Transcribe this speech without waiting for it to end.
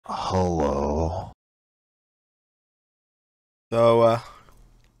Hello. So,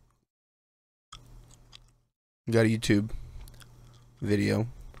 got a YouTube video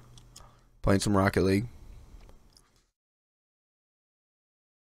playing some Rocket League.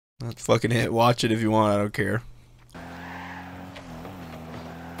 Let's fucking hit watch it if you want, I don't care.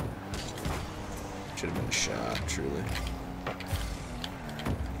 Should have been a shot, truly.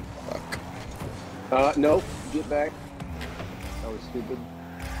 Fuck. Nope. Get back. I was stupid.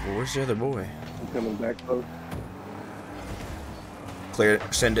 Well, where's the other boy? I'm coming back, folks. Clear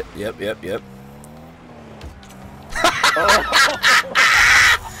it. Send it. Yep.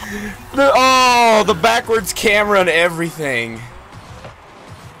 Oh, the backwards camera and everything.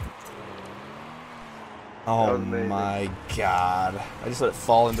 Oh my god. I just let it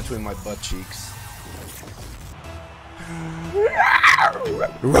fall in between my butt cheeks.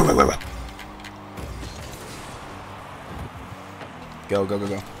 Go. I'm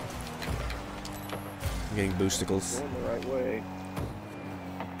getting boosticles. Going the right way.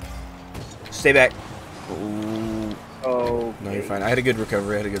 Stay back. Ooh. Oh. No, you're fine. I had a good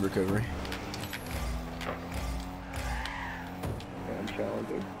recovery. I'm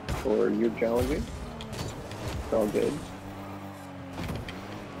challenging. Or you're challenging. It's all good.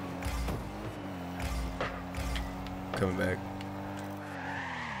 Coming back.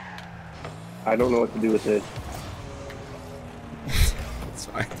 I don't know what to do with it. It's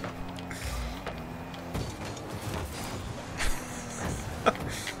fine.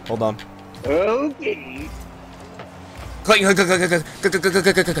 Hold on. Okay. Click. You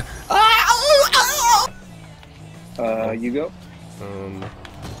go.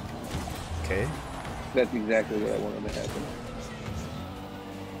 Okay. That's exactly what I wanted to happen.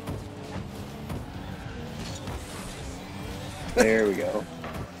 There we go.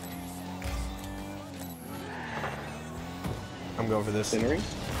 I'm going for this. Centering?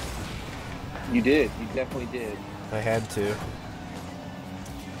 You did. You definitely did. I had to.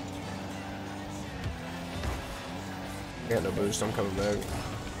 I got no boost. I'm coming back.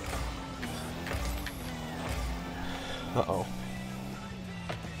 Uh-oh.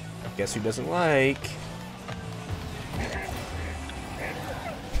 Guess who doesn't like?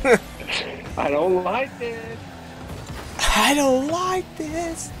 I don't like this. I don't like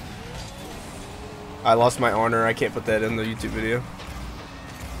this. I lost my honor. I can't put that in the YouTube video.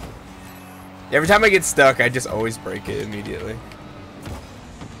 Every time I get stuck, I just always break it immediately.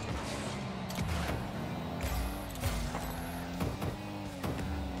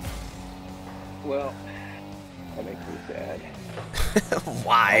 Well, that makes me sad.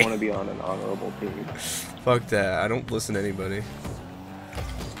 Why? I want to be on an honorable team. Fuck that. I don't listen to anybody.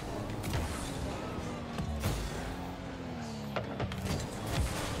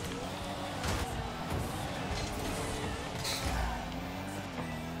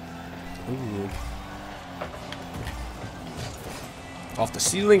 Ooh. Off the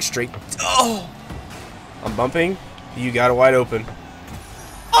ceiling, straight. Oh! I'm bumping. You got it wide open.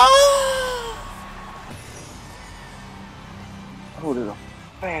 Oh! Oh, there's a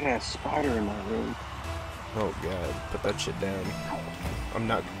badass spider in my room. Oh god, put that shit down. I'm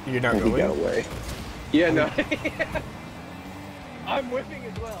not. You're not He going. got away. Yeah, no. I'm whipping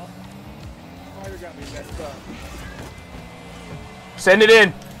as well. Spider got me messed up. Send it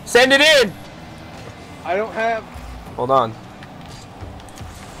in. Send it in. I don't have. Hold on.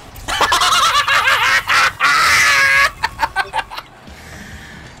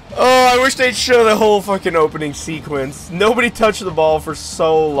 Oh, I wish they'd show the whole fucking opening sequence. Nobody touched the ball for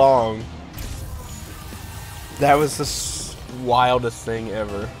so long. That was the wildest thing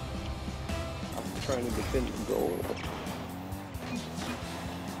ever. I'm trying to defend the goal.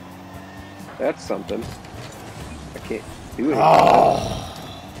 That's something. I can't do anything. Oh.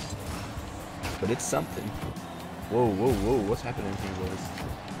 But it's something. Whoa. What's happening here, boys?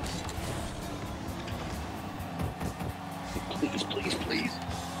 Please.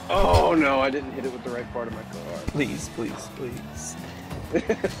 Oh no, I didn't hit it with the right part of my car. Please.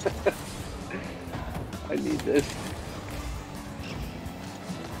 I need this.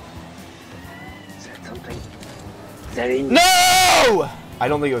 Is that something? Is that in? No! I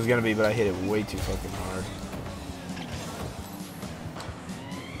don't think it was gonna be, but I hit it way too fucking hard.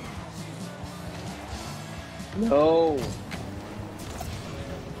 No.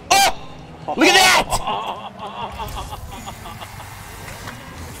 Oh! Look at that!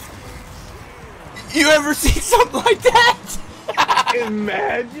 You ever seen something like that?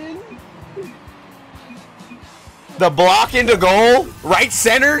 Imagine. The block into goal, right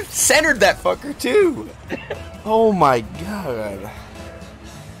center, centered that fucker too. Oh my god.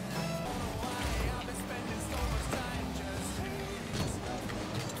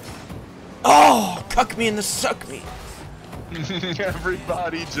 Oh, cuck me in the suck me.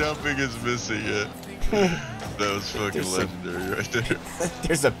 Everybody jumping is missing it. That was fucking legendary right there.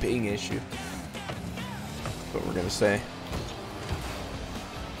 There's a ping issue. What we're gonna say.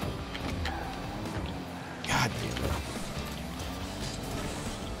 God damn it.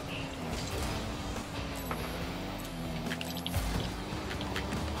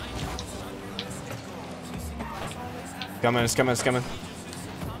 Coming, it's coming, it's coming.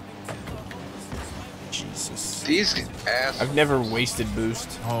 Jesus. These ass. I've never wasted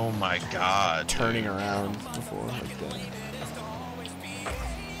boost Oh my god. turning around before like that.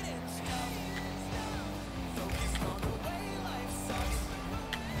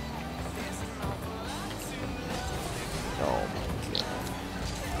 Oh my god.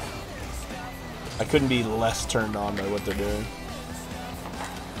 I couldn't be less turned on by what they're doing.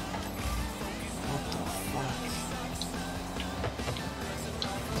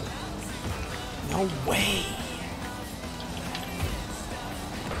 No way!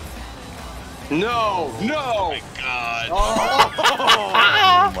 No! No! Oh my god. Oh!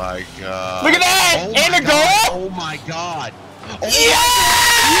 Oh my god. Look at that! Oh And my a god. goal! Oh my god. Oh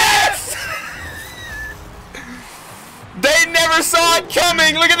Yes! They never saw it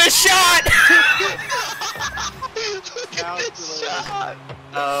coming! Look at the shot! Look at this shot.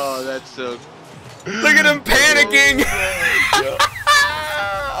 Oh, that's so. Look at him panicking!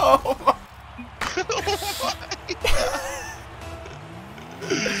 Oh my.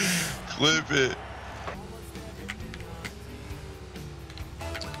 Clip it.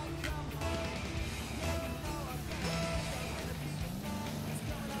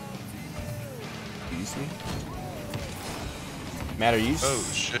 Excuse me? Matt, are you? Oh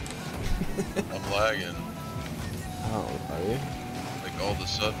shit. I'm lagging. Oh, are you? Like all of a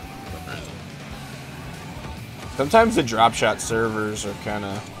sudden. For some reason. Sometimes the drop shot servers are kind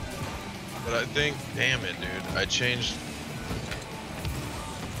of. But I think, damn it, dude. I changed.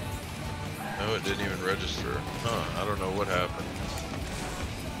 No, it didn't even register. Huh, I don't know what happened.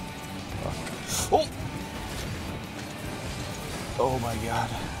 Oh! Oh my god.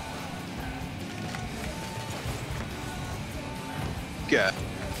 Yeah.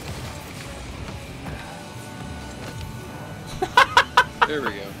 There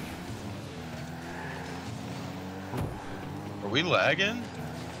we go. Are we lagging?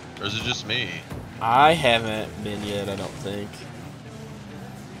 Or is it just me? I haven't been yet, I don't think.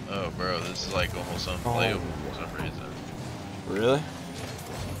 Oh, bro, this is like almost unplayable for some reason. Really?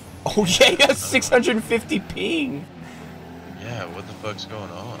 Oh yeah, you got 650 ping! Yeah, what the fuck's going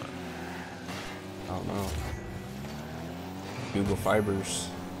on? I don't know. Google Fibers.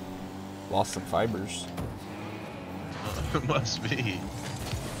 Lost some fibers. It must be.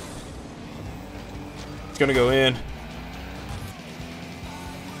 It's gonna go in.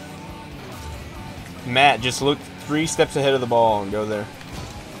 Matt, just look 3 steps ahead of the ball and go there.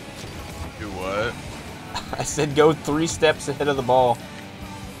 Do what? I said go 3 steps ahead of the ball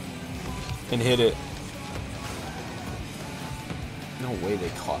and hit it. No way they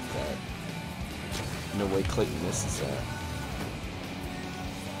caught that. No way Clayton misses that.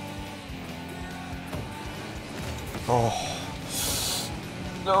 Oh.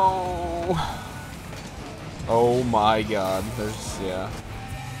 No. Oh my god. There's, yeah.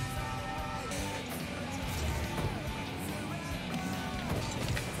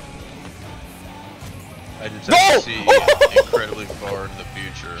 I just have to see incredibly far into the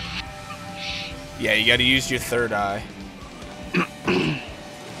future. Yeah, you gotta use your third eye.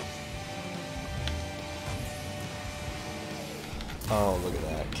 Oh, look at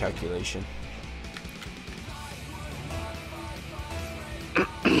that calculation.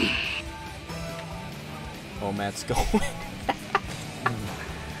 Oh, Matt's going.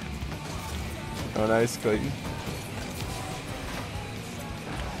 Oh, nice, Clayton.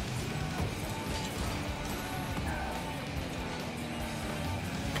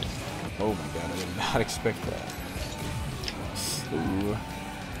 Oh my god, I did not expect that. Ooh.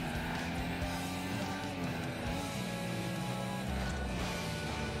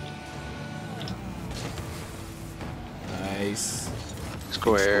 Nice.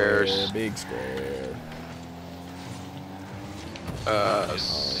 Squares. Big square. Damn.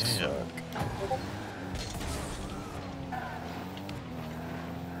 Fuck.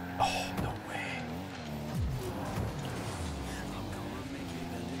 Oh, no way.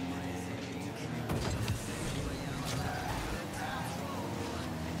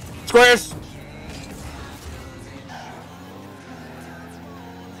 Squares!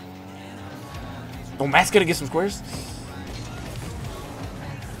 Oh, Matt's gonna get some squares.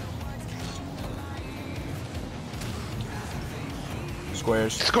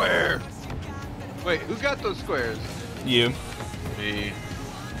 Squares. Square. Wait, who got those squares? You. Me.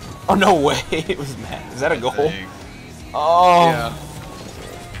 Oh, no way. It was Matt. Is that a goal? Thing. Oh. Yeah.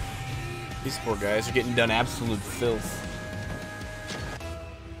 These poor guys are getting done absolute filth.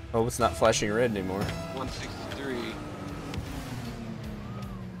 Oh, it's not flashing red anymore. 163.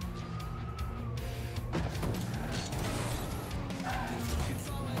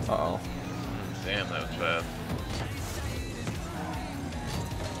 Uh-oh. Damn, that was bad.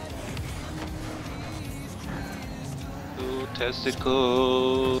 Ooh,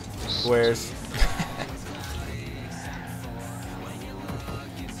 testicles. Squares.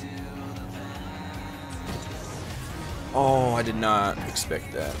 Oh, I did not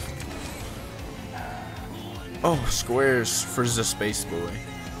expect that. Oh, squares for the space boy.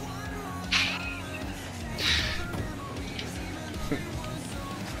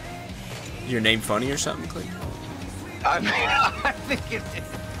 Your name funny or something, Clint? I mean, I think it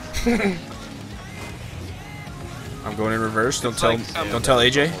is. I'm going in reverse. Don't It's tell. like some- Don't tell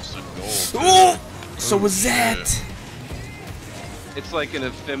AJ. Almost a goal, Oh, too. so was shit. that? It's like an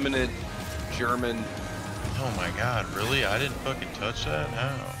effeminate German. Oh my god, really? I didn't fucking touch that?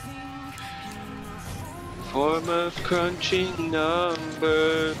 How? Form of crunching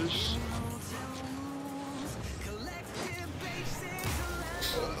numbers.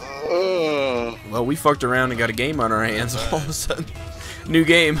 Well, we fucked around and got a game on our hands all of a sudden. New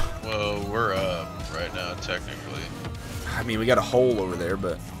game. Well, we're up right now, technically. I mean, we got a hole over there,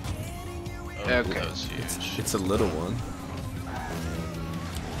 but Oh, Okay. that's huge. it's a little one.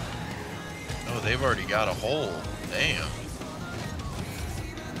 Oh, they've already got a hole. Damn.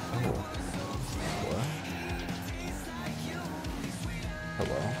 Oh. What?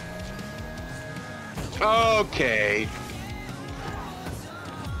 Hello? Okay.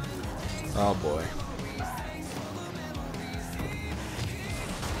 Oh boy.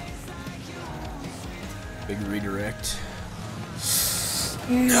 Big redirect.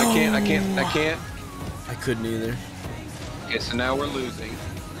 No. I can't. I couldn't either. Okay, so now we're losing.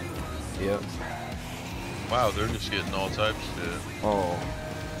 Yep. Wow, they're just getting all types of shit. Oh.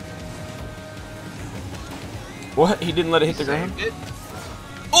 What? He didn't let it hit the ground? Saved it.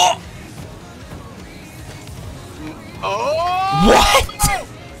 Oh! Oh! What?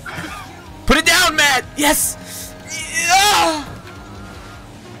 Put it down, Matt! Yes! Yeah!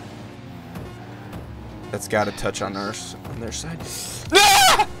 That's got to touch on ours, on their side.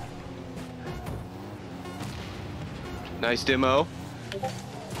 Ah! Nice demo.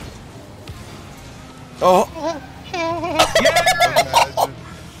 Oh!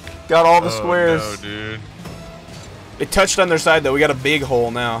 Got all the squares. Oh, no, dude. It touched on their side though. We got a big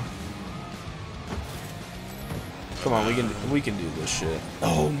hole now. Come on, we can do this shit.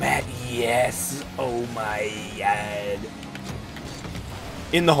 Oh, Matt, yes. Oh my god.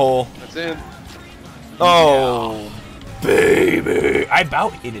 In the hole. That's in. Oh, baby. I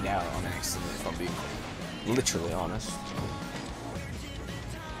about hit it out on accident, if I'm being literally honest.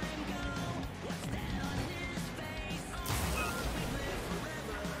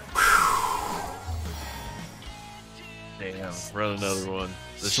 Damn, run another one.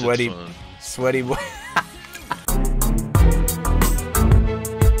 This Sweaty, shit's fun. sweaty boy.